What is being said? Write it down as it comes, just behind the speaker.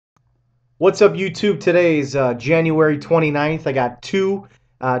What's up, YouTube? Today's January 29th. I got two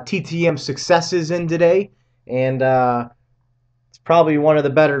TTM successes in today, and it's probably one of the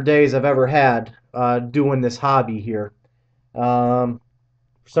better days I've ever had doing this hobby here. For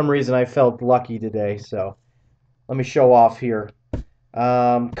some reason, I felt lucky today, so let me show off here.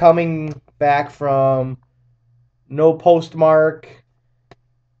 Coming back from no postmark,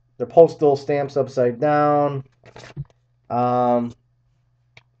 the postal stamps upside down.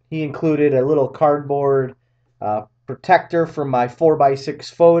 He included a little cardboard protector for my 4x6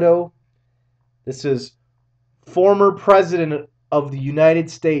 photo. This is former President of the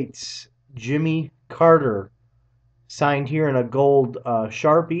United States, Jimmy Carter, signed here in a gold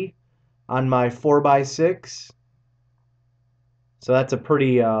Sharpie on my 4x6. So that's a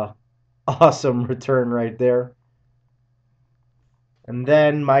pretty awesome return right there. And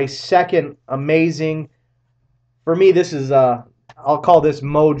then my second amazing, for me, this is I'll call this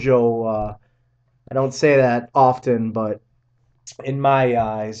MOJO. I don't say that often, but in my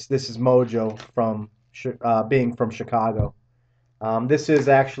eyes, this is MOJO from being from Chicago. This is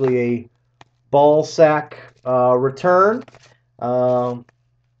actually a ball sack return.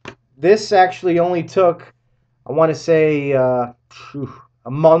 This actually only took, I want to say, a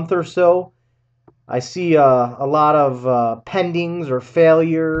month or so. I see a lot of pendings or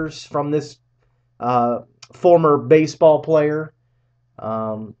failures from this former baseball player.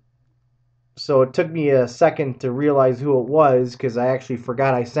 So it took me a second to realize who it was, because I actually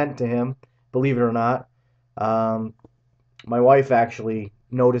forgot I sent to him, believe it or not. My wife actually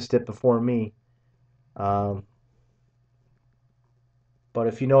noticed it before me. But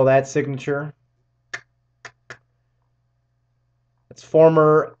if you know that signature, it's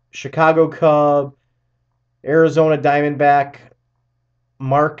former Chicago Cub, Arizona Diamondback,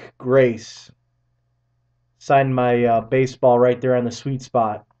 Mark Grace. Signed my baseball right there on the sweet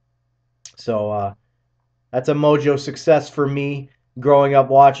spot. So that's a MOJO success for me, growing up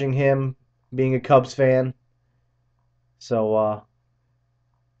watching him, being a Cubs fan. So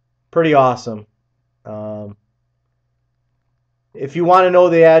pretty awesome. If you want to know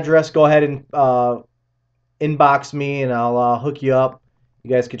the address, go ahead and inbox me, and I'll hook you up. You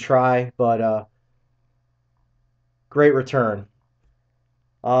guys could try, but great return.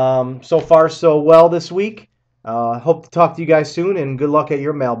 So far, so well this week. Hope to talk to you guys soon, and good luck at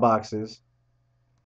your mailboxes.